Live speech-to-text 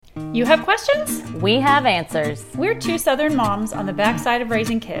You have questions? We have answers. We're two Southern moms on the backside of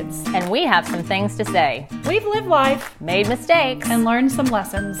raising kids. And we have some things to say. We've lived life, Made mistakes. and learned some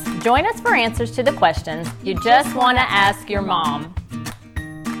lessons. Join us for answers to the questions you just want to ask your mom.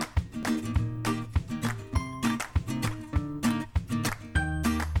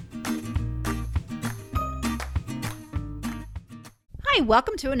 Hi,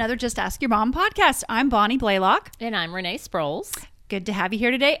 welcome to another Just Ask Your Mom podcast. I'm Bonnie Blaylock. And I'm Renee Sproles. Good to have you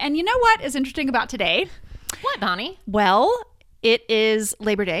here today. And you know what is interesting about today? What, Bonnie? Well, it is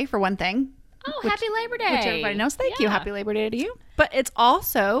Labor Day, for one thing. Oh, happy Labor Day. Which everybody knows. Thank you. Happy Labor Day to you. But it's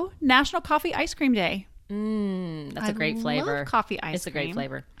also National Coffee Ice Cream Day. That's a great flavor. I love coffee ice cream. It's a great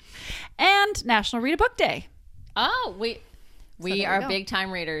flavor. And National Read a Book Day. Oh, we there are we go. big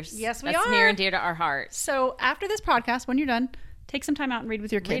time readers. Yes, we That's are. near and dear to our hearts. So after this podcast, when you're done, take some time out and read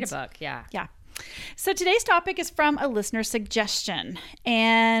with your Read a kids. book, yeah. Yeah. So today's topic is from a listener suggestion.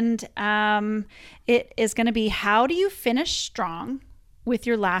 And it is going to be, how do you finish strong with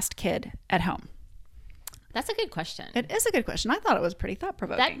your last kid at home? That's a good question. It is a good question. I thought it was pretty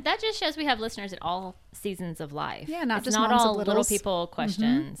thought-provoking. That just shows we have listeners at all seasons of life. Yeah, not It's just not moms all of little littles. people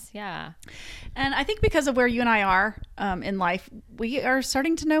questions. Yeah. And I think because of where you and I are in life, we are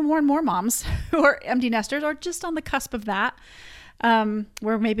starting to know more and more moms who are empty nesters or just on the cusp of that,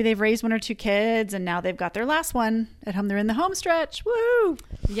 where maybe they've raised one or two kids and now they've got their last one at home. They're in the home stretch. Woo!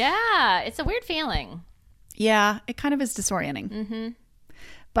 Yeah, it's a weird feeling. Yeah, it kind of is disorienting. Mm-hmm.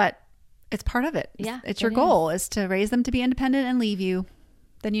 But it's part of it. Yeah, it's your goal is to raise them to be independent and leave you.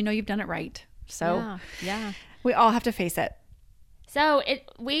 Then you know you've done it right. So yeah. we all have to face it. So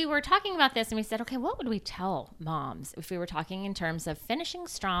we were talking about this and we said, okay, what would we tell moms if we were talking in terms of finishing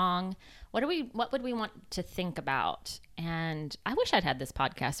strong? What would we want to think about? And I wish I'd had this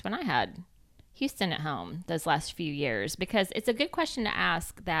podcast when I had Houston at home those last few years, because it's a good question to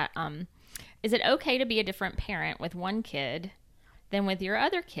ask that, is it okay to be a different parent with one kid than with your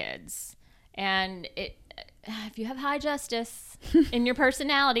other kids? And if you have high justice in your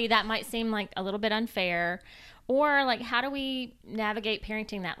personality, that might seem like a little bit unfair. Or like, how do we navigate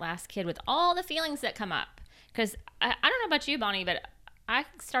parenting that last kid with all the feelings that come up? Because I don't know about you, Bonnie, but I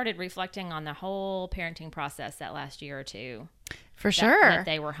started reflecting on the whole parenting process that last year or two. For sure. That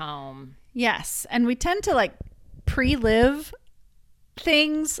they were home. Yes. And we tend to like pre-live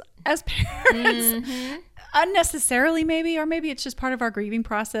things as parents unnecessarily, maybe, or maybe it's just part of our grieving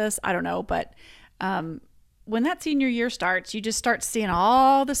process. I don't know. But when that senior year starts, you just start seeing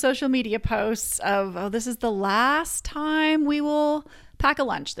all the social media posts of, oh, this is the last time we will pack a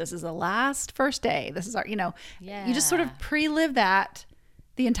lunch. This is the last first day. This is our, you just sort of pre-live that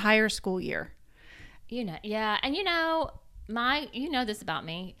the entire school year. Yeah. And you know this about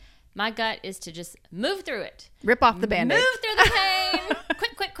me. My gut is to just move through it. Rip off the Band-Aid. Move through the pain.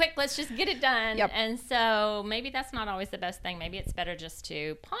 Quick. Let's just get it done. Yep. And so maybe that's not always the best thing. Maybe it's better just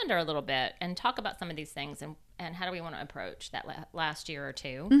to ponder a little bit and talk about some of these things and how do we want to approach that last year or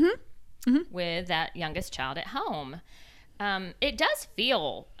two with that youngest child at home. It does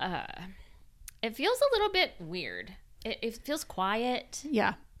feel, it feels a little bit weird. It feels quiet.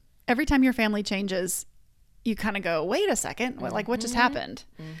 Yeah. Every time your family changes, you kind of go, wait a second, what just happened?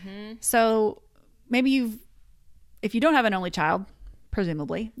 Mm-hmm. So maybe if you don't have an only child,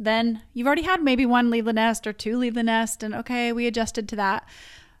 presumably, then you've already had maybe one leave the nest or two leave the nest, and okay, we adjusted to that.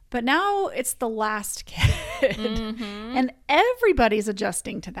 But now it's the last kid, and everybody's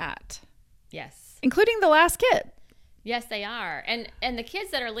adjusting to that. Yes. Including the last kid. Yes, they are. And the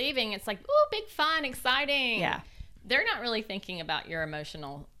kids that are leaving, it's like, ooh, big fun, exciting. Yeah. They're not really thinking about your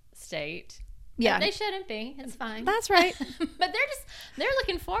emotional state. Yeah. They shouldn't be. It's fine. That's right. But they're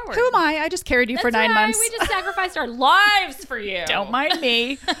looking forward. Who am I? I just carried you for 9 months. We just sacrificed our lives for you. Don't mind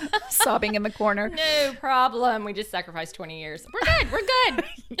me. Sobbing in the corner. No problem. We just sacrificed 20 years. We're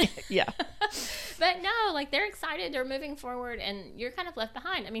good. Yeah. But no, like they're excited. They're moving forward and you're kind of left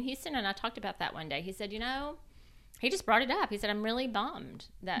behind. I mean, Houston and I talked about that one day. He said, he just brought it up. He said, I'm really bummed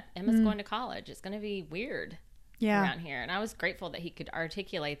that Emma's going to college. It's going to be weird. Around here. And I was grateful that he could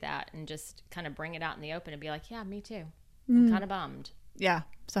articulate that and just kind of bring it out in the open and be like, yeah, me too. I'm kind of bummed. Yeah.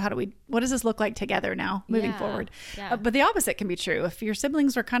 So what does this look like together now moving forward? Yeah. But the opposite can be true. If your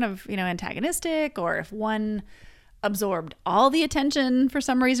siblings are kind of, antagonistic, or if one absorbed all the attention for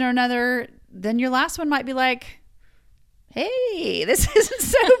some reason or another, then your last one might be like, hey, this isn't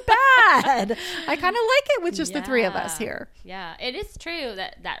so bad. I kind of like it with just the three of us here. Yeah, it is true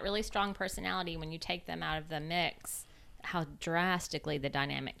that really strong personality, when you take them out of the mix, how drastically the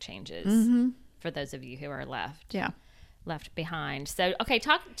dynamic changes for those of you who are left. Yeah. left behind. So, okay,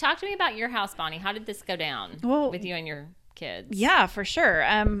 talk to me about your house, Bonnie. How did this go down with you and your kids. Yeah, for sure.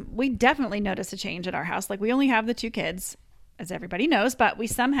 We definitely noticed a change in our house. Like, we only have the 2 kids, as everybody knows, but we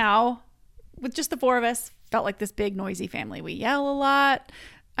somehow, with just the 4 of us, felt like this big noisy family. We yell a lot.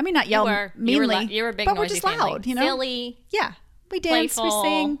 I mean, not yell meanly. You were a big but noisy we're just family. loud, you know? Silly. Yeah. We dance, playful. we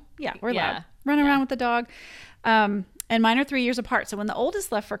sing. Yeah, we're loud. Run around with the dog. And mine are 3 years apart. So when the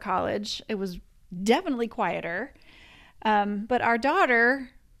oldest left for college, it was definitely quieter. But our daughter,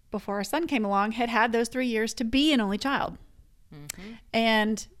 before our son came along, had those 3 years to be an only child. Mm-hmm.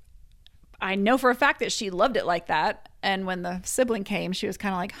 And I know for a fact that she loved it like that. And when the sibling came, she was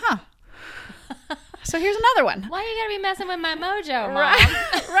kind of like, huh. So here's another one. Why you gotta be messing with my mojo,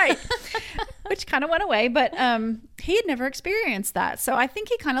 Mom? Right. Which kind of went away, but he had never experienced that. So I think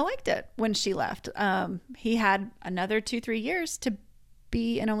he kind of liked it when she left. He had another 2-3 years to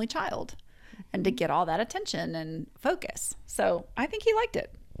be an only child and to get all that attention and focus. So I think he liked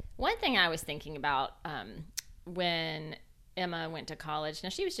it. One thing I was thinking about when Emma went to college, now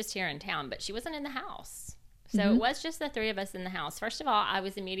she was just here in town, but she wasn't in the house. So it was just the 3 of us in the house. First of all, I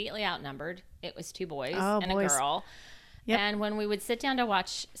was immediately outnumbered. It was 2 boys and a girl. Yep. And when we would sit down to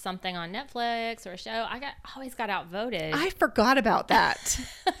watch something on Netflix or a show, I always got outvoted. I forgot about that.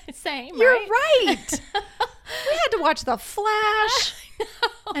 Same, You're right? We had to watch The Flash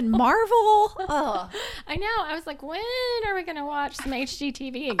and Marvel. Oh. I know. I was like, when are we going to watch some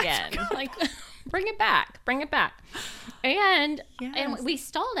HGTV again? Like, bring it back. And we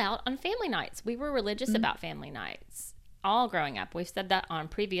stalled out on family nights. We were religious about family nights all growing up. We've said that on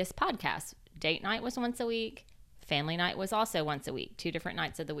previous podcasts. Date night was once a week. Family night was also once a week, 2 different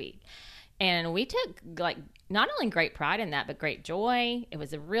nights of the week. And we took like not only great pride in that, but great joy. It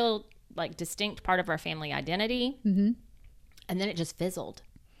was a real like distinct part of our family identity. Mm-hmm. And then it just fizzled.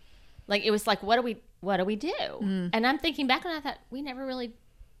 Like, it was like, what do we do? And I'm thinking back and I thought, we never really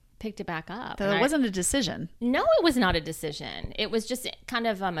picked it back up. So it wasn't a decision. No, it was not a decision. It was just kind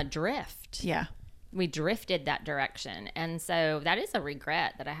of a drift. Yeah. We drifted that direction. And so that is a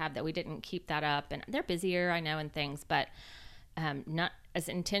regret that I have, that we didn't keep that up. And they're busier, I know, and things, but not as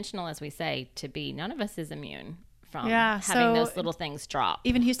intentional as we say to be. None of us is immune from having those little things drop.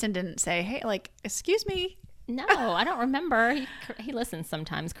 Even Houston didn't say, hey, like, excuse me. No, I don't remember. He listens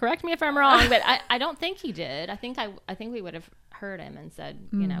sometimes. Correct me if I'm wrong, but I don't think he did. I think we would have heard him and said,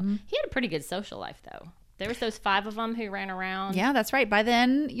 you know, he had a pretty good social life though. There was those 5 of them who ran around. Yeah, that's right. By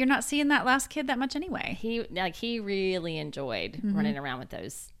then, you're not seeing that last kid that much anyway. He really enjoyed running around with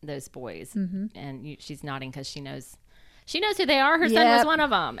those boys. Mm-hmm. And she's nodding because she knows who they are. Her son was one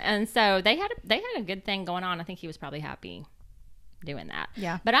of them, and so they had a good thing going on. I think he was probably happy doing that.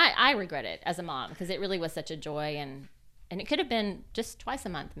 Yeah. But I regret it as a mom because it really was such a joy, and it could have been just twice a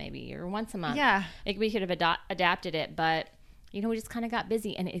month maybe, or once a month. Yeah. We could have adapted it, but you know, we just kind of got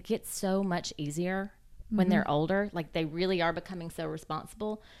busy, and it gets so much easier when they're older. Like, they really are becoming so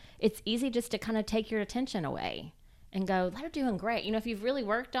responsible. It's easy just to kind of take your attention away and go, they're doing great. You know, if you've really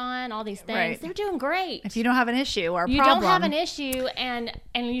worked on all these things, they're doing great. If you don't have an issue or a problem. You don't have an issue, and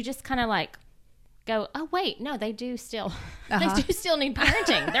you just kind of like go, oh wait, no, they do still they do still need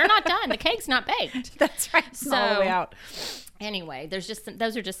parenting. They're not done. The cake's not baked. That's right. It's all the way out. Anyway, those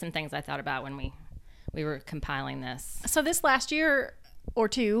are just some things I thought about when we were compiling this. So this last year or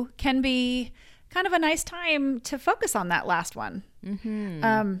 2 can be kind of a nice time to focus on that last one.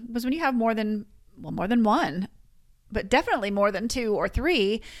 Mm-hmm. Was when you have more than one, but definitely more than 2 or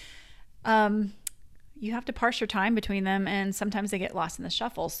 3, you have to parse your time between them, and sometimes they get lost in the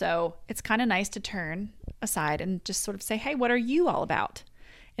shuffle. So it's kind of nice to turn aside and just sort of say, hey, what are you all about?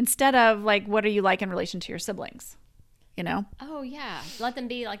 Instead of like, what are you like in relation to your siblings? You know? Oh yeah. Let them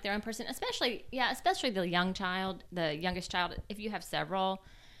be like their own person, especially the youngest child. If you have several,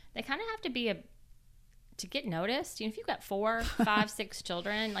 they kind of have to be to get noticed. You know, if you've got 4, 5, 6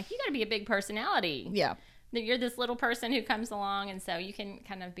 children, like, you got to be a big personality. Yeah. That you're this little person who comes along, and so you can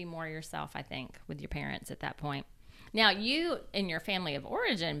kind of be more yourself, I think, with your parents at that point. Now, you in your family of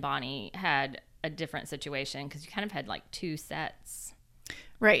origin, Bonnie, had a different situation because you kind of had like 2 sets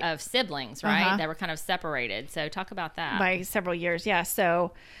of siblings, right? That were kind of separated. So talk about that. By several years, yeah.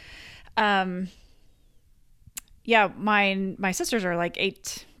 So, my sisters are like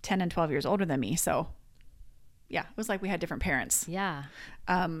 8, 10, and 12 years older than me. So, yeah, it was like we had different parents. Yeah.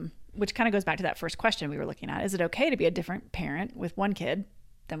 Which kind of goes back to that first question we were looking at. Is it okay to be a different parent with one kid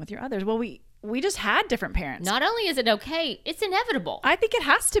than with your others? Well, we just had different parents. Not only is it okay, it's inevitable. I think it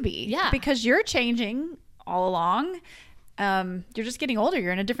has to be. Yeah. Because you're changing all along. You're just getting older.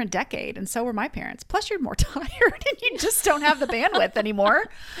 You're in a different decade. And so were my parents. Plus, you're more tired and you just don't have the bandwidth anymore.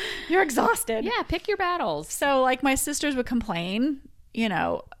 You're exhausted. Yeah, pick your battles. So, like, my sisters would complain, you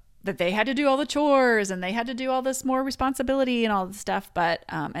know, that they had to do all the chores and they had to do all this more responsibility and all this stuff, but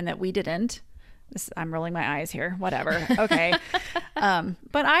and that we didn't. I'm rolling my eyes here. Whatever. Okay.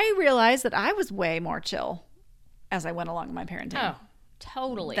 But I realized that I was way more chill as I went along in my parenting. Oh,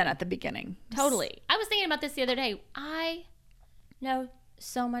 totally. Than at the beginning. Totally. I was thinking about this the other day. I know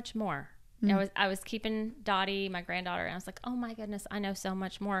so much more. I was keeping Dottie, my granddaughter, and I was like, oh my goodness, I know so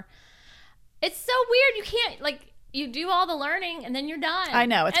much more. It's so weird. You can't, like, you do all the learning and then you're done. I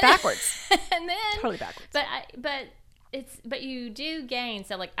know. It's backwards. And then totally backwards. But you do gain.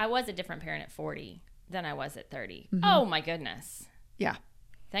 So, like, I was a different parent at 40 than I was at 30. Mm-hmm. Oh my goodness. Yeah.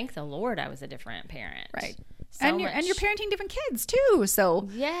 Thank the Lord I was a different parent. Right. And you're parenting different kids too. So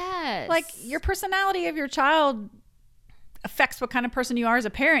yes, like your personality of your child affects what kind of person you are as a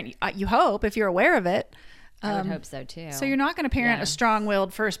parent. You hope, if you're aware of it. I would hope so too. So you're not going to parent a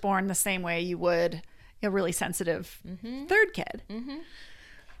strong-willed firstborn the same way you would a really sensitive third kid. Mm-hmm.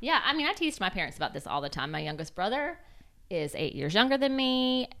 Yeah, I mean, I teased my parents about this all the time. My youngest brother is 8 years younger than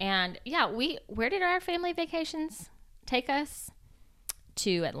me, and yeah, where did our family vacations take us?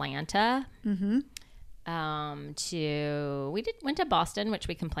 To Atlanta. Mm-hmm. Went to Boston, which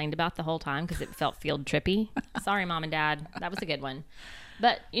we complained about the whole time because it felt field trippy. Sorry, Mom and Dad, that was a good one.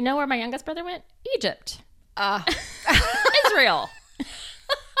 But you know where my youngest brother went? Egypt. Israel.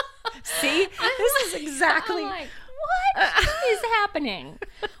 See, this is exactly. I'm like, what is happening?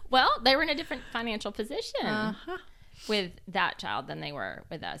 Well, they were in a different financial position with that child than they were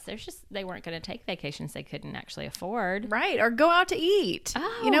with us. They weren't going to take vacations they couldn't actually afford. Right. Or go out to eat.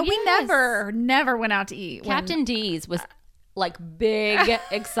 Oh, we never went out to eat. Captain D's was like big,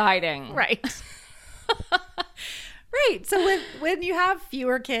 exciting. Right. Right. So when you have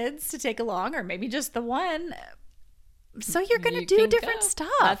fewer kids to take along, or maybe just the one, so you're going to do different stuff.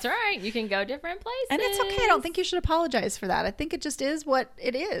 That's right. You can go different places. And it's okay. I don't think you should apologize for that. I think it just is what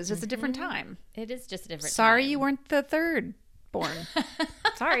it is. It's a different time. It is just a different time. Sorry you weren't the third born.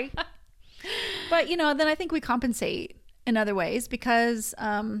 Sorry. But, then I think we compensate in other ways because,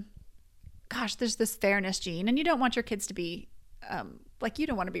 there's this fairness gene. And you don't want your kids to be, you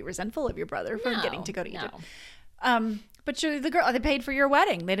don't want to be resentful of your brother for getting to go to Egypt. But you're the girl, they paid for your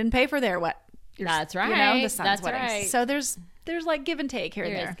wedding. They didn't pay for their what? That's right. The son's wedding. Right. So there's like give and take here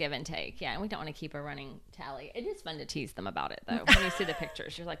and there. There is give and take. Yeah. And we don't want to keep a running tally. It is fun to tease them about it though. When you see the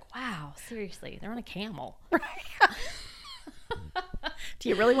pictures, you're like, wow, seriously, they're on a camel. Right. Do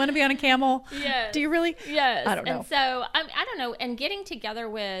you really want to be on a camel? Yes. Do you really? Yes. I don't know. And so I don't know. And getting together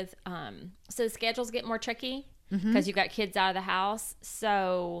with, so the schedules get more tricky because you've got kids out of the house.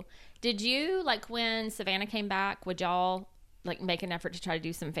 So did you, like when Savannah came back, would y'all like make an effort to try to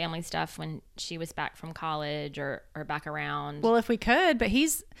do some family stuff when she was back from college or back around? Well, if we could, but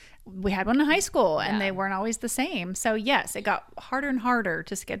we had one in high school and they weren't always the same. So yes, it got harder and harder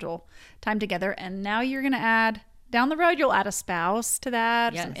to schedule time together. And now you're going to add, down the road, you'll add a spouse to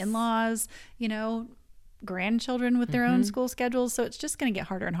that, some in-laws, grandchildren with their own school schedules. So it's just going to get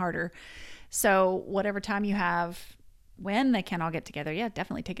harder and harder. So whatever time you have when they can all get together,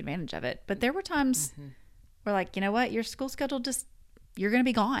 definitely take advantage of it. But there were times we're like, you know what? Your school schedule you're going to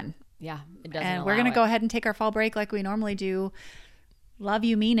be gone. Yeah. It doesn't and we're going to go ahead and take our fall break like we normally do. Love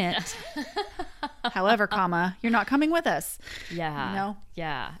you, mean it. However, you're not coming with us. Yeah.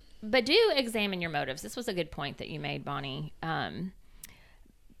 Yeah. But do examine your motives. This was a good point that you made, Bonnie.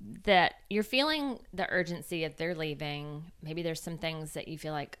 That you're feeling the urgency of their leaving. Maybe there's some things that you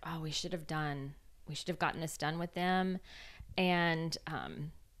feel like, oh, we should have gotten this done with them. And,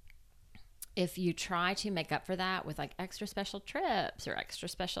 if you try to make up for that with like extra special trips or extra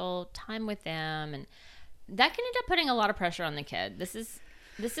special time with them, and that can end up putting a lot of pressure on the kid. This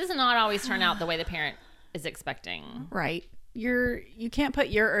does not always turn out the way the parent is expecting. Right. You can't put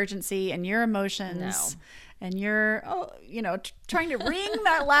your urgency and your emotions and your, trying to wring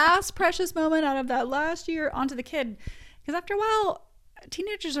that last precious moment out of that last year onto the kid. Because after a while,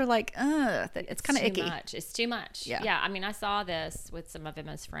 teenagers are like, it's kind of icky. It's too much. Yeah. I mean, I saw this with some of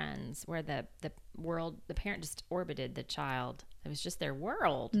Emma's friends where the parent just orbited the child. It was just their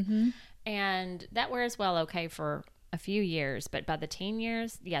world. Mm-hmm. And that wears well okay for a few years. But by the teen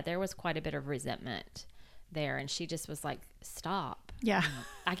years, there was quite a bit of resentment there. And she just was like, stop. Yeah.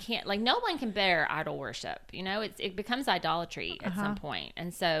 I can't, like, no one can bear idol worship. It becomes idolatry at some point.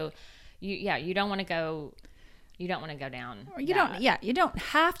 And so you don't want to go down. You don't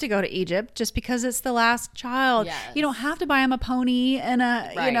have to go to Egypt just because it's the last child. Yes. You don't have to buy him a pony and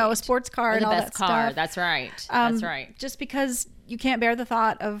a sports car and all that stuff. Car. That's right. That's right. Just because you can't bear the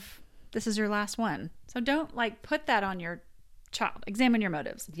thought of this is your last one. So don't put that on your child. Examine your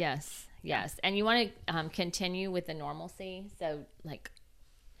motives. Yes. And you want to continue with the normalcy. So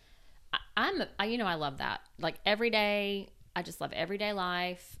I love that. Like every day, I just love everyday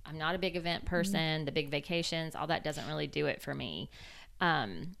life. I'm not a big event person. The big vacations, all that doesn't really do it for me.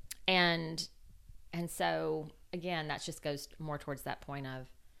 And so again, that just goes more towards that point of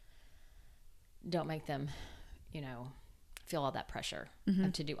don't make them, feel all that pressure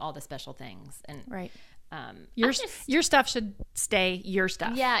to do all the special things. And right. Your stuff should stay your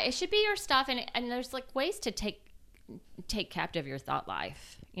stuff. Yeah, it should be your stuff. And there's like ways to take captive your thought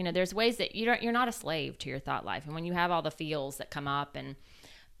life. There's ways that you're not a slave to your thought life. And when you have all the feels that come up and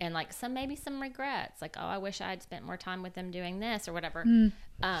like maybe some regrets, like, oh, I wish I had spent more time with them doing this or whatever.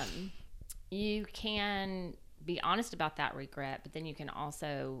 You can be honest about that regret, but then you can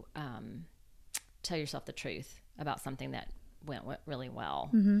also tell yourself the truth about something that went really well.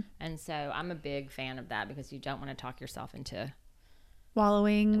 And so I'm a big fan of that because you don't want to talk yourself into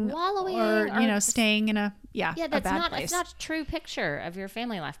wallowing or staying in a bad place. It's not a true picture of your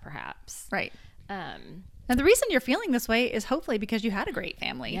family life, perhaps. Right. And the reason you're feeling this way is hopefully because you had a great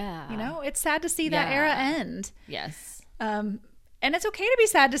family. Yeah. It's sad to see that era end. Yes. And it's okay to be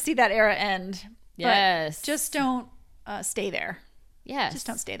sad to see that era end. Yes. But just don't stay there. Yes. Just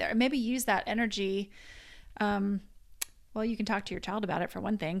don't stay there. And maybe use that energy. Well, you can talk to your child about it for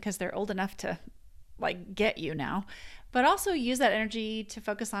one thing, because they're old enough to like get you now. But also use that energy to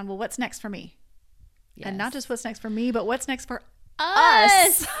focus on, well, what's next for me? Yes. And not just what's next for me, but what's next for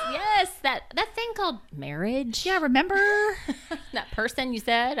us. Yes, that thing called marriage. Yeah, remember? That person you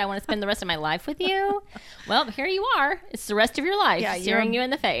said, I want to spend the rest of my life with you. Well, here you are. It's the rest of your life staring you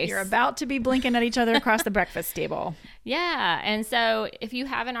in the face. You're about to be blinking at each other across the breakfast table. Yeah, and so if you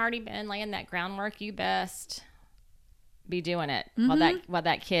haven't already been laying that groundwork, you best be doing it while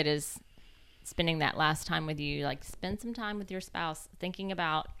that kid is spending that last time with you. Like, spend some time with your spouse thinking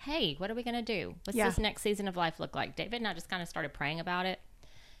about, hey, what are we going to do? What's this next season of life look like? David and I just kind of started praying about it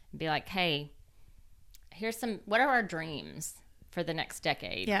and be like, hey, what are our dreams for the next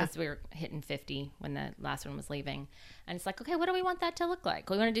decade? Because we were hitting 50 when the last one was leaving. And it's like, okay, what do we want that to look like?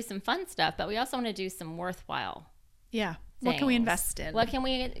 We want to do some fun stuff, but we also want to do some worthwhile things. What can we invest in?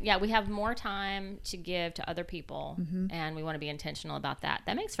 We have more time to give to other people, and we want to be intentional about that.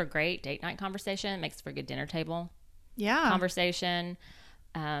 That makes for great date night conversation. It makes for good dinner table conversation.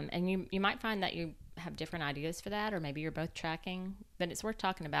 And you might find that you have different ideas for that, or maybe you're both tracking, but it's worth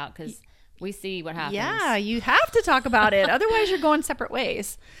talking about because we see what happens. Yeah, you have to talk about it. Otherwise, you're going separate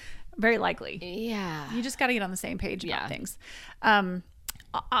ways. Very likely. Yeah. You just got to get on the same page about things.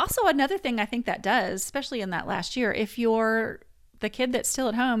 Also, another thing I think that does, especially in that last year, if you're the kid that's still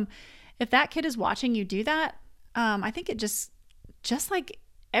at home, if that kid is watching you do that, I think it just like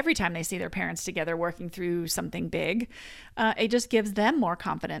every time they see their parents together working through something big, it just gives them more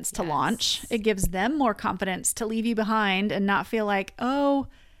confidence to launch. It gives them more confidence to leave you behind and not feel like,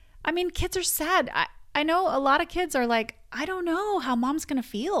 kids are sad. I know a lot of kids are like, I don't know how mom's going to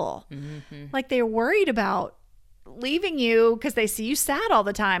feel. Like they're worried about leaving you because they see you sad all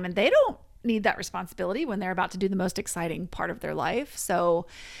the time, and they don't need that responsibility when they're about to do the most exciting part of their life. So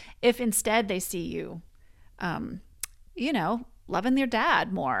if instead they see you, loving their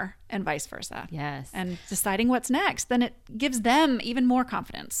dad more and vice versa. Yes. And deciding what's next, then it gives them even more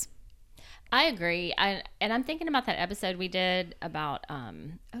confidence. I agree. And I'm thinking about that episode we did about,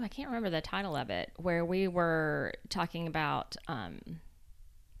 I can't remember the title of it, where we were talking about,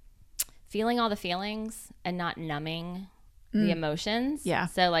 feeling all the feelings and not numbing the emotions. Yeah.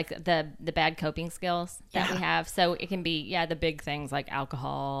 So like the bad coping skills that we have. So it can be, the big things like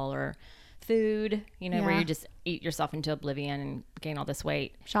alcohol or food, where you just eat yourself into oblivion and gain all this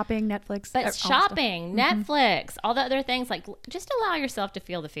weight. Shopping, Netflix. But shopping, Netflix, all the other things, like just allow yourself to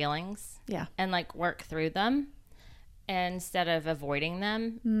feel the feelings. Yeah. And like work through them instead of avoiding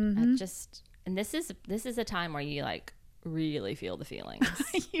them. And this is a time where you like really feel the feelings.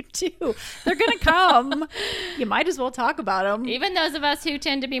 You do. They're gonna come. You might as well talk about them. Even those of us who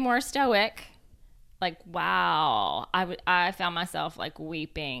tend to be more stoic, like, wow, I found myself like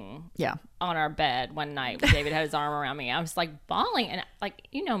weeping on our bed one night when David had his arm around me. I was like bawling, and like,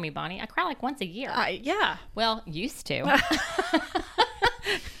 you know me, Bonnie, I cry like once a year. Well, used to.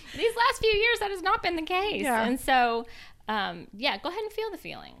 These last few years that has not been the case. And so go ahead and feel the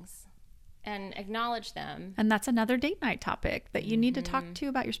feelings and acknowledge them. And that's another date night topic that you need to talk to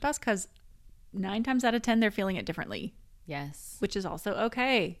about your spouse, because 9 times out of 10 they're feeling it differently. Yes. Which is also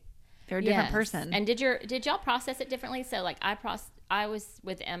okay. They're a different person. And did y'all process it differently? So like I was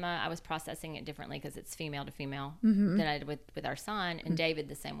with Emma, I was processing it differently because it's female to female than I did with our son, and David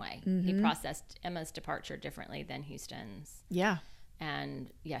the same way. He processed Emma's departure differently than Houston's. Yeah. And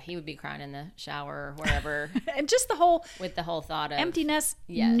yeah, he would be crying in the shower or wherever. And just the whole with the whole thought of emptiness,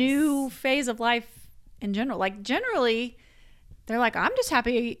 yes. new phase of life in general. Like generally, they're like, I'm just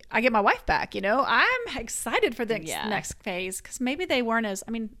happy I get my wife back. You know, I'm excited for the next phase because maybe they weren't as.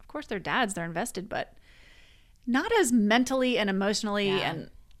 I mean, of course, they're dads, they're invested, but not as mentally and emotionally. Yeah. And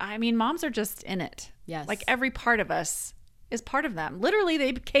I mean, moms are just in it. Yes, like every part of us is part of them. Literally,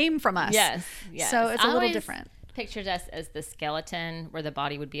 they came from us. Yes, yes. So it's a little different. Pictured us as the skeleton where the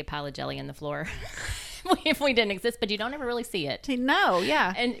body would be a pile of jelly in the floor if we didn't exist, but you don't ever really see it. No,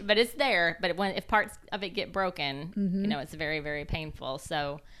 yeah. But it's there. But if parts of it get broken, you know, it's very, very painful.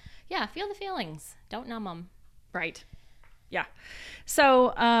 So yeah, feel the feelings. Don't numb them. Right. Yeah.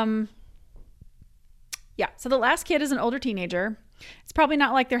 So, so the last kid is an older teenager. It's probably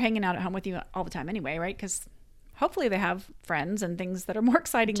not like they're hanging out at home with you all the time anyway, right? Because hopefully they have friends and things that are more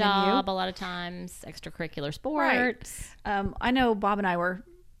exciting than you. Job a lot of times, extracurricular sports. Right. I know Bob and I were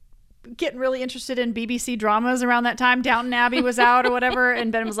getting really interested in BBC dramas around that time. Downton Abbey was out or whatever.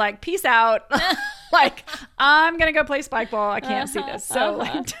 And Ben was like, peace out. Like, I'm going to go play spike ball. I can't see this. So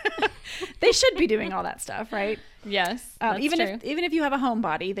like, they should be doing all that stuff, right? Yes. Even if you have a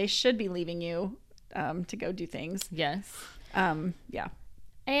homebody, they should be leaving you to go do things. Yes. Yeah.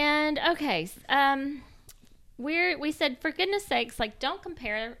 And okay. We said, for goodness sakes, like, don't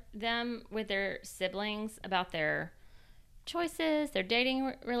compare them with their siblings about their choices, their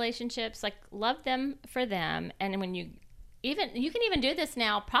dating relationships. Like, love them for them. And when you can even do this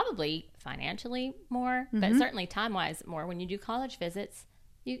now, probably financially more, but certainly time-wise more. When you do college visits,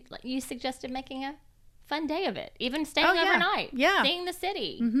 you suggested making a fun day of it, even staying overnight, seeing the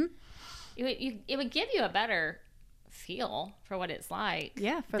city. It would give you a better feel for what it's like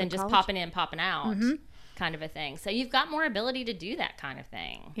than just popping in, popping out. Kind of a thing. So you've got more ability to do that kind of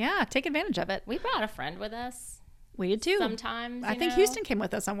thing. Yeah, take advantage of it. We brought a friend with us. We did too. Sometimes I think Houston came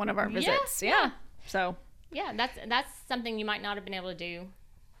with us on one of our visits. Yeah. So yeah, that's something you might not have been able to do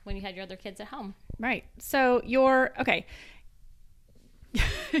when you had your other kids at home. Right. So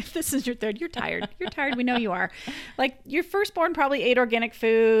if this is your third, you're tired. You're tired. We know you are. Like your firstborn probably ate organic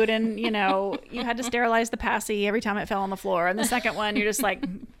food, and you had to sterilize the passy every time it fell on the floor. And the second one, you're just like,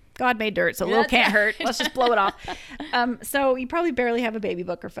 God made dirt, so a little can't hurt. Let's just blow it off. So you probably barely have a baby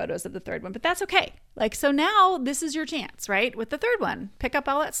book or photos of the third one, but that's okay. Like, so now this is your chance, right? With the third one, pick up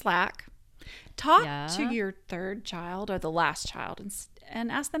all that slack. Talk to your third child or the last child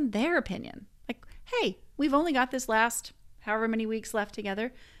and ask them their opinion. Like, hey, we've only got this last however many weeks left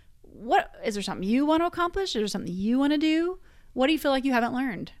together. What is there something you want to accomplish? Is there something you want to do? What do you feel like you haven't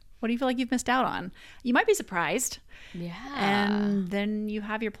learned? What do you feel like you've missed out on? You might be surprised. Yeah. And then you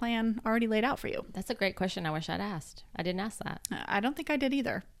have your plan already laid out for you. That's a great question. I wish I'd asked. I didn't ask that. I don't think I did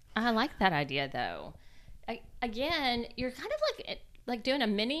either. I like that idea though. Again, you're kind of like doing a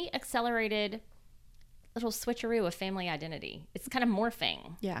mini accelerated little switcheroo of family identity. It's kind of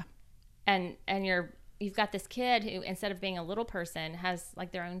morphing. Yeah. And you've got this kid who, instead of being a little person, has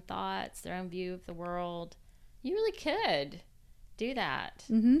like their own thoughts, their own view of the world. You really could do that.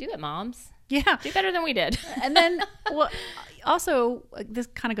 Do it, moms. Yeah. Do better than we did. And then, also, this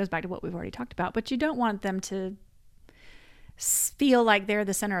kind of goes back to what we've already talked about, but you don't want them to feel like they're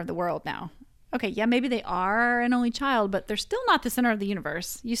the center of the world now. Okay, yeah, maybe they are an only child, but they're still not the center of the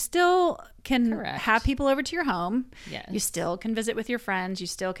universe. You still can have people over to your home. Yes. You still can visit with your friends. You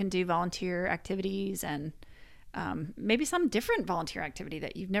still can do volunteer activities and maybe some different volunteer activity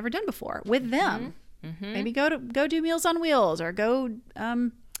that you've never done before with them. Maybe go do Meals on Wheels or go,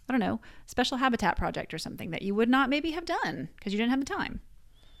 I don't know, special habitat project or something that you would not maybe have done because you didn't have the time.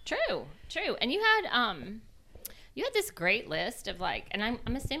 True. And you had this great list of like, and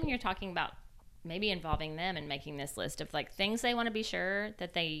I'm assuming you're talking about maybe involving them and making this list of like things they want to be sure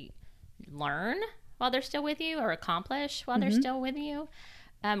that they learn while they're still with you or accomplish while they're still with you.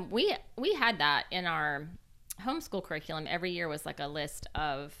 We had that in our homeschool curriculum. Every year was like a list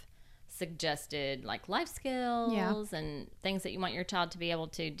of suggested like life skills and things that you want your child to be able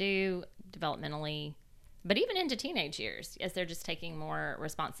to do developmentally, but even into teenage years as they're just taking more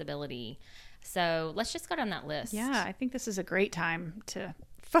responsibility. So let's just go down that list. Yeah, I think this is a great time to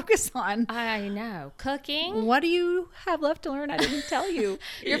focus on. I know. Cooking. What do you have left to learn? I didn't tell you.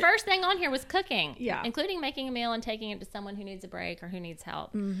 Your first thing on here was cooking. Yeah. Including making a meal and taking it to someone who needs a break or who needs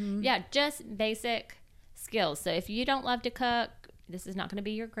help. Yeah, just basic skills. So if you don't love to cook, this is not going to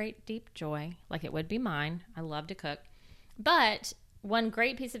be your great deep joy like it would be mine. I love to cook. But one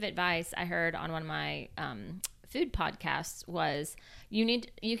great piece of advice I heard on one of my food podcasts was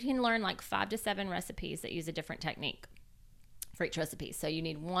you can learn like 5 to 7 recipes that use a different technique for each recipe. So you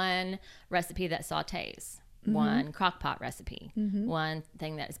need one recipe that sautés. one crock pot recipe, one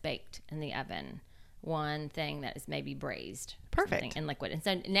thing that is baked in the oven, one thing that is maybe braised. Perfect. In liquid. And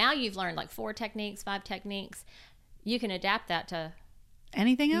so now you've learned like 4 techniques, 5 techniques. You can adapt that to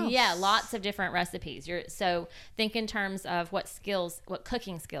anything else. Yeah, lots of different recipes. So think in terms of what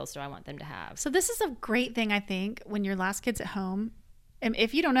cooking skills do I want them to have? So this is a great thing, I think, when your last kid's at home. And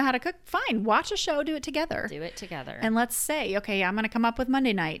if you don't know how to cook, fine. Watch a show, do it together. Do it together. And let's say, okay, I'm going to come up with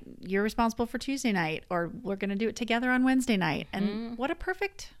Monday night. You're responsible for Tuesday night, or we're going to do it together on Wednesday night. And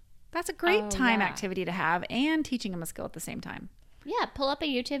that's a great time activity to have, and teaching them a skill at the same time. Yeah, pull up a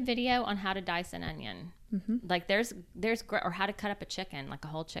YouTube video on how to dice an onion. Like there's or how to cut up a chicken, like a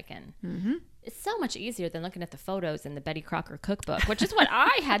whole chicken. It's so much easier than looking at the photos in the Betty Crocker cookbook, which is what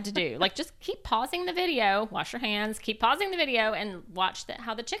I had to do. Like just keep pausing the video, wash your hands, keep pausing the video, and watch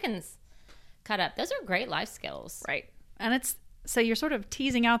how the chicken's cut up. Those are great life skills. Right. And so you're sort of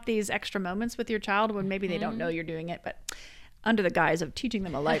teasing out these extra moments with your child when maybe they don't know you're doing it, but under the guise of teaching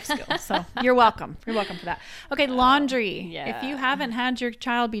them a life skill. So you're welcome. You're welcome for that. Okay, laundry. Yeah. If you haven't had your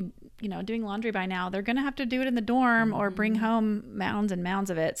child be, doing laundry by now, they're going to have to do it in the dorm or bring home mounds and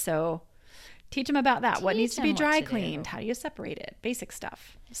mounds of it. So teach them about that. What needs to be dry cleaned? How do you separate it? Basic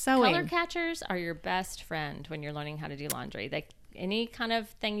stuff. Sewing. Color catchers are your best friend when you're learning how to do laundry. Any kind of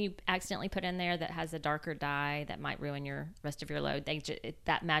thing you accidentally put in there that has a darker dye that might ruin your rest of your load,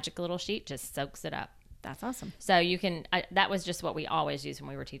 that magic little sheet just soaks it up. That's awesome. So you can, that was just what we always used when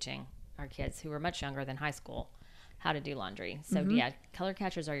we were teaching our kids who were much younger than high school how to do laundry. So yeah, color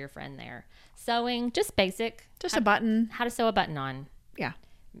catchers are your friend there. Sewing, just basic. Just a button. How to sew a button on. Yeah.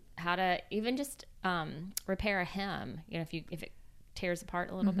 How to even just repair a hem. If it tears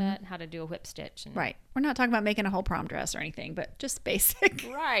apart a little bit, how to do a whip stitch. Right. We're not talking about making a whole prom dress or anything, but just basic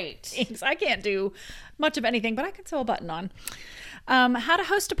things. I can't do much of anything, but I can sew a button on. How to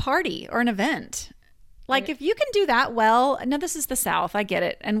host a party or an event. Like if you can do that well, now this is the South, I get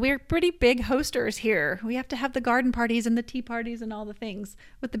it. And we're pretty big hosters here. We have to have the garden parties and the tea parties and all the things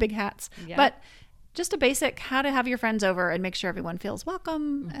with the big hats. Yep. But just a basic how to have your friends over and make sure everyone feels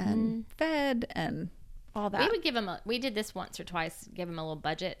welcome and fed and all that. We did this once or twice, give them a little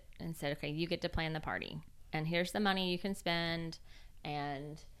budget and said, okay, you get to plan the party. And here's the money you can spend,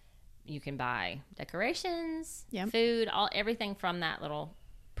 and you can buy decorations, food, everything from that little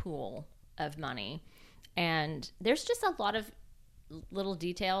pool of money. And there's just a lot of little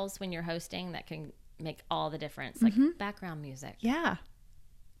details when you're hosting that can make all the difference. Like background music. Yeah.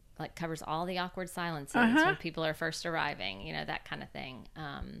 Like covers all the awkward silences when people are first arriving, that kind of thing.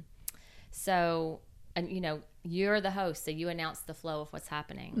 You're the host, so you announce the flow of what's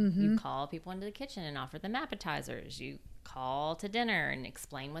happening. You call people into the kitchen and offer them appetizers. You call to dinner and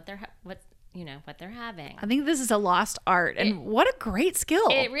explain what they're having. I think this is a lost art, and what a great skill.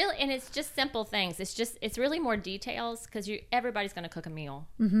 It really, and it's just simple things. It's really more details because everybody's going to cook a meal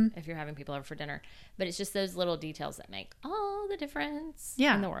if you're having people over for dinner, but it's just those little details that make all the difference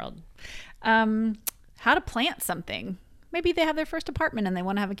in the world. How to plant something. Maybe they have their first apartment and they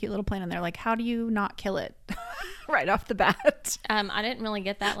want to have a cute little plant, and they're like, how do you not kill it right off the bat? I didn't really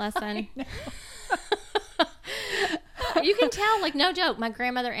get that lesson. You can tell, like, no joke, my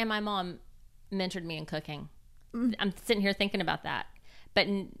grandmother and my mom mentored me in cooking. I'm sitting here thinking about that, but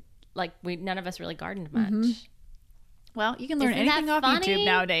none of us really gardened much. Well, you can learn anything off YouTube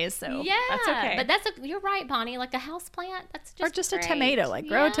nowadays, so that's okay. But you're right, Bonnie. Like a house plant, that's just a tomato. Like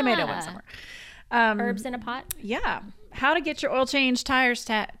grow a tomato one summer. Herbs in a pot. Yeah. How to get your oil changed, tires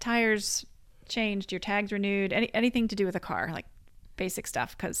changed, your tags renewed, anything to do with a car, like basic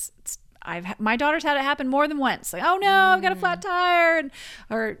stuff. Because my daughter's had it happen more than once. Like, oh no, I've got a flat tire,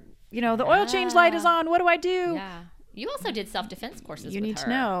 or the oil change light is on. What do I do? Yeah. You also did self-defense courses. You with need her to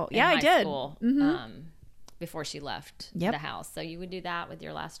know. In yeah, high I did. School, before she left the house. So you would do that with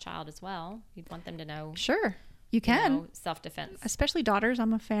your last child as well. You'd want them to know. Sure. You can. Self-defense. Especially daughters.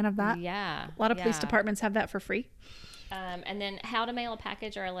 I'm a fan of that. Yeah. A lot of police departments have that for free. And then how to mail a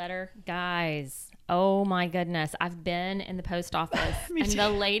package or a letter. Guys, oh my goodness. I've been in the post office and the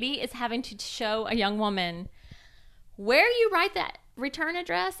lady is having to show a young woman where you write that return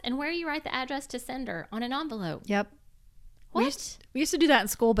address and where you write the address to sender on an envelope. Yep. What? We used to do that in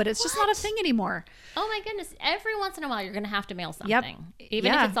school, but it's just not a thing anymore. Oh my goodness. Every once in a while, you're going to have to mail something.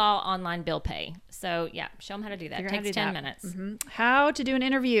 Even if it's all online bill pay. So show them how to do that. It takes 10 minutes. How to do an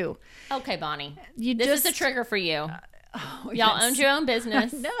interview. Okay, Bonnie. This is a trigger for you. Y'all owned your own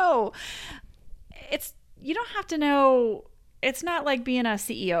business. No. You don't have to know. It's not like being a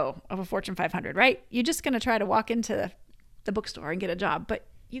CEO of a Fortune 500, right? You're just going to try to walk into the bookstore and get a job. But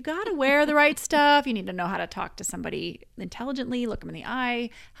you got to wear the right stuff. You need to know how to talk to somebody intelligently, look them in the eye,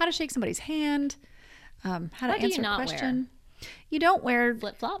 how to shake somebody's hand. How to What do you answer a not question. You don't wear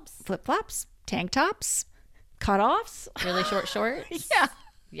Flip-flops? flip-flops, tank tops, cutoffs. Really short shorts? Yeah.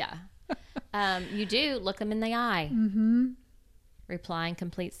 Yeah. You do look them in the eye. Mm-hmm. Reply in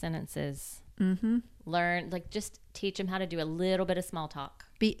complete sentences. Mm-hmm. Learn, like, just teach them how to do a little bit of small talk.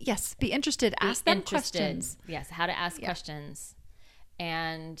 Be interested. Ask them questions. Yes, how to ask questions.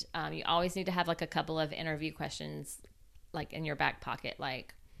 And you always need to have like a couple of interview questions like in your back pocket.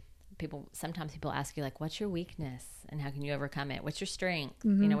 Like sometimes people ask you like, what's your weakness and how can you overcome it? What's your strength?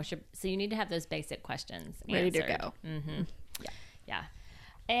 Mm-hmm. You know, so you need to have those basic questions ready answered. to go. Mm-hmm. Yeah.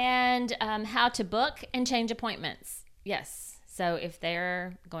 And how to book and change appointments. Yes. So if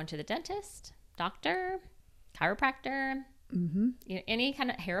they're going to the dentist, doctor, chiropractor, any kind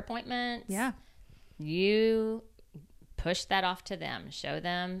of hair appointments, you push that off to them. Show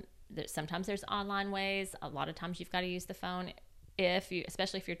them that sometimes there's online ways. A lot of times you've got to use the phone.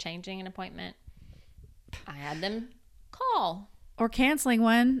 Especially if you're changing an appointment, I had them call or canceling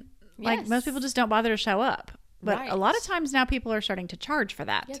one. Like most people just don't bother to show up. But a lot of times now people are starting to charge for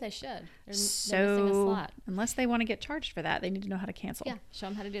that. Yeah, they should. They're missing a slot. Unless they want to get charged for that, they need to know how to cancel. Yeah, show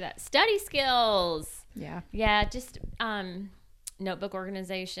them how to do that. Study skills. Yeah, just notebook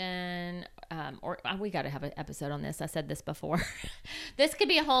organization. We got to have an episode on this. I said this before. This could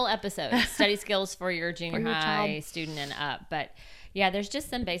be a whole episode. Study skills for your junior high student and up. But yeah, there's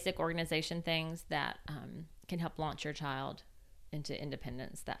just some basic organization things that can help launch your child into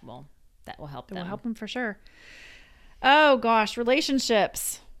independence. That will help them. It will help them for sure. Oh gosh,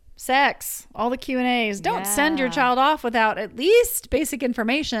 relationships, sex, all the Q&As. Don't send your child off without at least basic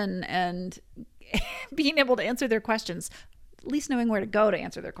information and being able to answer their questions. At least knowing where to go to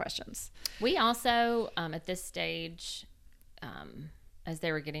answer their questions. We also, at this stage, as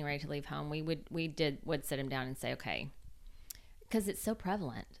they were getting ready to leave home, we would sit them down and say, okay, because it's so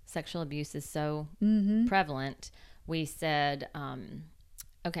prevalent. Sexual abuse is so prevalent. We said,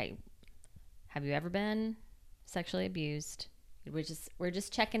 okay, have you ever been sexually abused? We're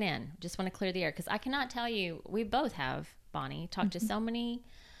just checking in. Just want to clear the air because I cannot tell you. We both have, Bonnie, talked to so many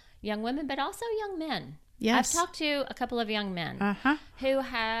young women, but also young men. Yes. I've talked to a couple of young men who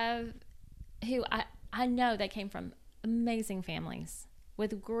I know they came from amazing families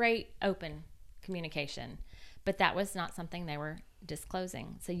with great open communication, but that was not something they were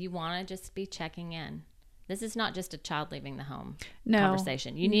disclosing. So you want to just be checking in. This is not just a child leaving the home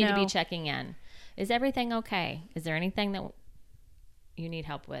conversation. You need to be checking in. Is everything okay? Is there anything that you need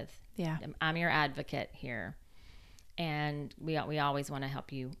help with? Yeah. I'm your advocate here. And we always want to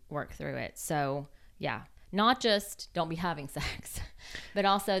help you work through it. So yeah, not just don't be having sex, but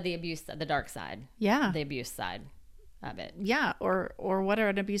also the abuse, the dark side. Yeah. The abuse side of it. Yeah. Or what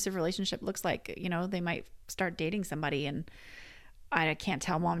an abusive relationship looks like. You know, they might start dating somebody and I can't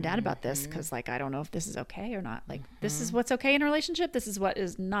tell mom and dad about this because like, I don't know if this is okay or not. Like this is what's okay in a relationship. This is what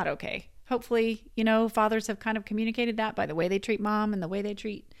is not okay. Hopefully, you know, fathers have kind of communicated that by the way they treat mom and the way they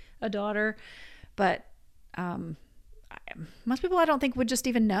treat a daughter. But, most people I don't think would just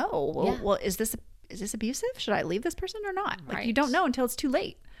even know. Well, is this abusive? Should I leave this person or not? Like you don't know until it's too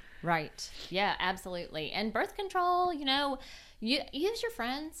late. Right. Yeah, absolutely. And birth control, you know, you use your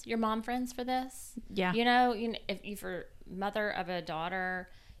friends, your mom friends for this. Yeah. You know, if you're mother of a daughter,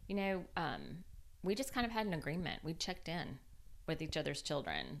 you know, we just kind of had an agreement. We checked in with each other's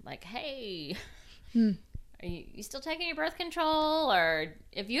children. Like, hey, are you still taking your birth control? Or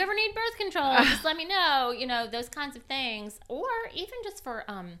if you ever need birth control, just let me know. You know, those kinds of things. Or even just for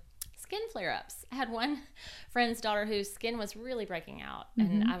skin flare-ups. I had one friend's daughter whose skin was really breaking out.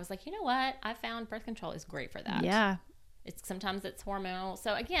 And I was like, you know what? I found birth control is great for that. Yeah. Sometimes it's hormonal.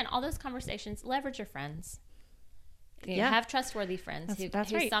 So again, all those conversations, leverage your friends. Have trustworthy friends who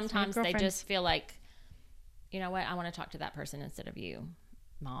right. Sometimes they just feel like, you know what? I want to talk to that person instead of you,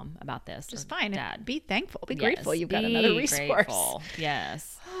 mom, about this. Just fine. Dad. Be thankful. Be grateful. You've got another resource. Grateful.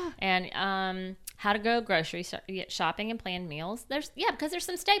 Yes. And how to go grocery shopping and plan meals. Because there's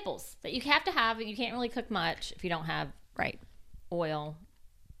some staples that you have to have. You can't really cook much if you don't have oil,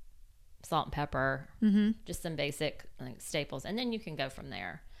 salt and pepper, just some basic staples. And then you can go from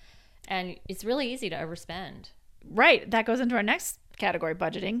there. And it's really easy to overspend. Right. That goes into our next category,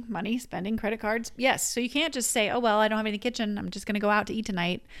 budgeting, money, spending, credit cards. Yes. So you can't just say, oh, well, I don't have any kitchen. I'm just going to go out to eat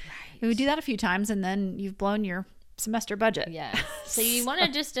tonight. Right. We do that a few times and then you've blown your semester budget. Yeah. So you want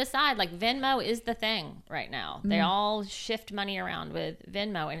to just decide, like Venmo is the thing right now. They all shift money around with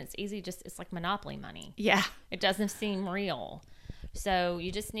Venmo and it's easy. It's like Monopoly money. Yeah. It doesn't seem real. So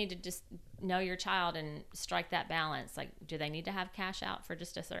you just need to just know your child and strike that balance. Like, do they need to have cash out for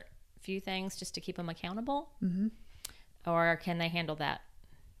just a few things just to keep them accountable? Or can they handle that?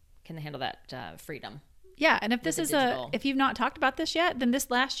 Can they handle that freedom Yeah, and if this the is digital. if you've not talked about this yet, then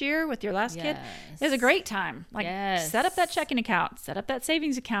this last year with your last kid is a great time. Like, set up that checking account, set up that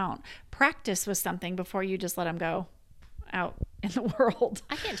savings account, practice with something before you just let them go out in the world.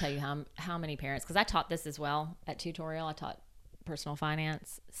 I can't tell you how many parents, because I taught this as well at tutorial. I taught personal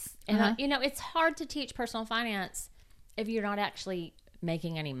finance, and you know, it's hard to teach personal finance if you're not actually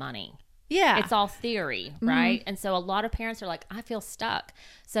making any money. Yeah, it's all theory, right? And so a lot of parents are like, I feel stuck.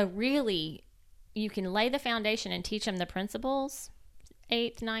 So really, you can lay the foundation and teach them the principles,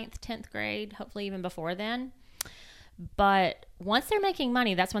 8th, 9th, 10th grade, hopefully even before then. But once they're making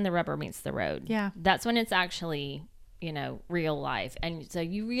money, that's when the rubber meets the road. Yeah. That's when it's actually, you know, real life. And so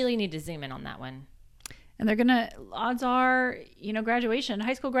you really need to zoom in on that one. And they're going to, odds are, you know,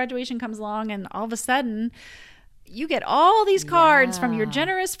 high school graduation comes along, and all of a sudden you get all these cards from your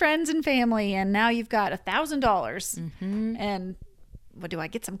generous friends and family, and now you've got $1,000. And what do I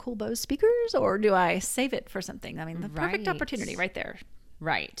get, some cool Bose speakers, or do I save it for something? I mean, the perfect opportunity right there.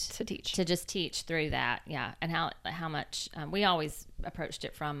 Right. To teach. To just teach through that. Yeah. And how much we always approached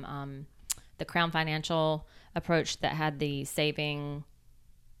it from the Crown Financial approach that had the saving,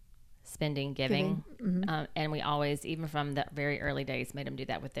 spending, giving. And we always, even from the very early days, made them do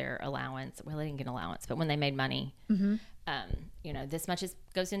that with their allowance. Well, they didn't get an allowance, but when they made money, you know, this much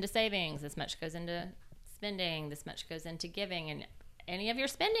goes into savings, this much goes into spending, this much goes into giving, and any of your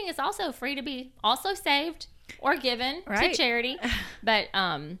spending is also free to be also saved or given to charity. But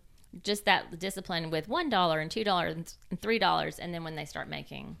just that discipline with $1 and $2 and $3, and then when they start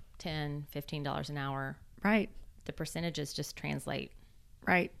making $10, $15 an hour, the percentages just translate.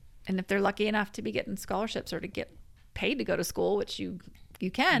 Right. And if they're lucky enough to be getting scholarships or to get paid to go to school, which you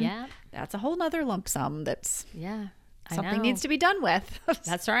can, that's a whole nother lump sum that's something needs to be done with.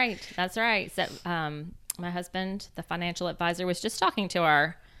 That's right. That's right. So my husband, the financial advisor, was just talking to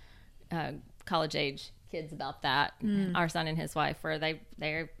our college age kids about that. Our son and his wife, where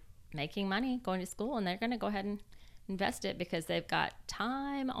they're making money going to school, and they're going to go ahead and invest it because they've got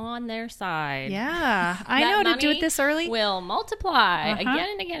time on their side. Yeah, I know, to do it this early will multiply again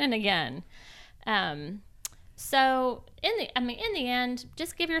and again and again. So in the end,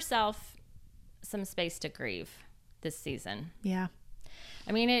 just give yourself some space to grieve this season. Yeah,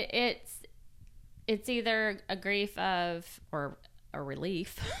 I mean it's either a grief of or a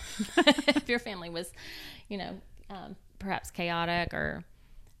relief if your family was, you know, perhaps chaotic or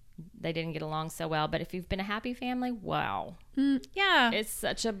they didn't get along so well. But if you've been a happy family, wow. Yeah. It's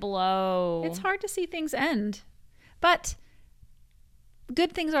such a blow. It's hard to see things end. But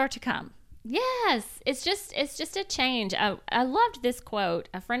good things are to come. Yes. It's just a change. I loved this quote.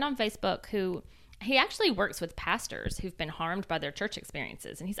 A friend on Facebook he actually works with pastors who've been harmed by their church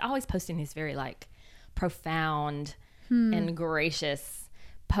experiences. And he's always posting these very profound and gracious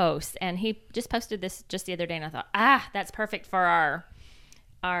posts. And he just posted this just the other day, and I thought, that's perfect for our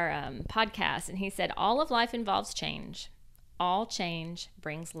podcast. And he said, all of life involves change. All change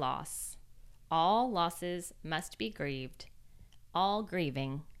brings loss. All losses must be grieved. All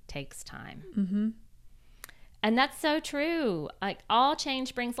grieving takes time. And that's so true. Like, all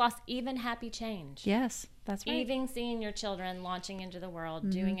change brings loss, even happy change. Yes, that's right. Even seeing your children launching into the world,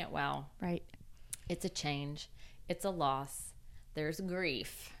 doing it well. Right. It's a change. It's a loss. There's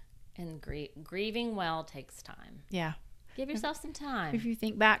grief. And grieving well takes time. Yeah. Give yourself some time. If you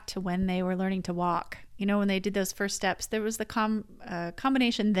think back to when they were learning to walk, you know, when they did those first steps, there was the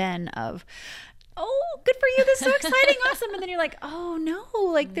combination then of, oh, good for you, this is so exciting, awesome. And then you're like, oh no,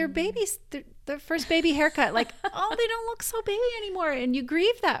 like their babies, their first baby haircut, like, oh, they don't look so baby anymore. And you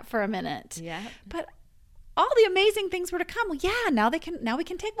grieve that for a minute. Yeah. But all the amazing things were to come. Well, yeah, now we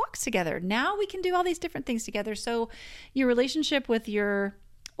can take walks together. Now we can do all these different things together. So your relationship with your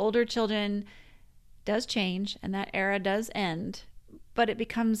older children does change, and that era does end, but it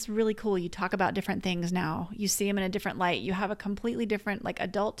becomes really cool. You talk about different things now. You see them in a different light. You have a completely different, like,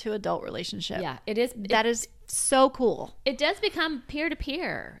 adult to adult relationship. Yeah, it is. That is so cool. It does become peer to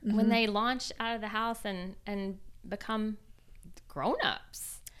peer when they launch out of the house and become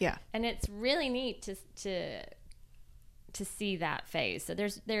grown-ups. Yeah. And it's really neat to see that phase. So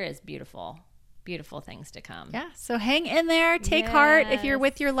there is beautiful things to come. Yeah. So hang in there. Take heart. If you're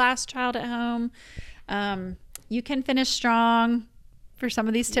with your last child at home, you can finish strong. For some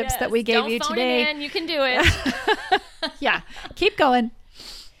of these tips that we gave you today. Don't phone it in. You can do it. Yeah. Keep going.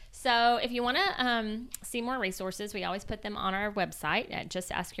 So if you want to see more resources, we always put them on our website at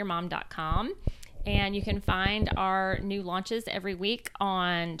justaskyourmom.com. And you can find our new launches every week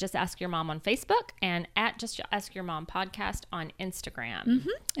on Just Ask Your Mom on Facebook and at Just Ask Your Mom podcast on Instagram. Mm-hmm.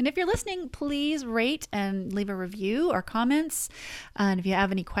 And if you're listening, please rate and leave a review or comments. And if you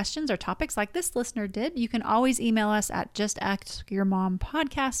have any questions or topics like this listener did, you can always email us at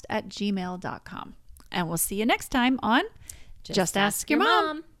justaskyourmompodcast@gmail.com. And we'll see you next time on Just Ask Your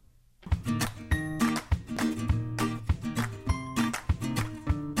Mom.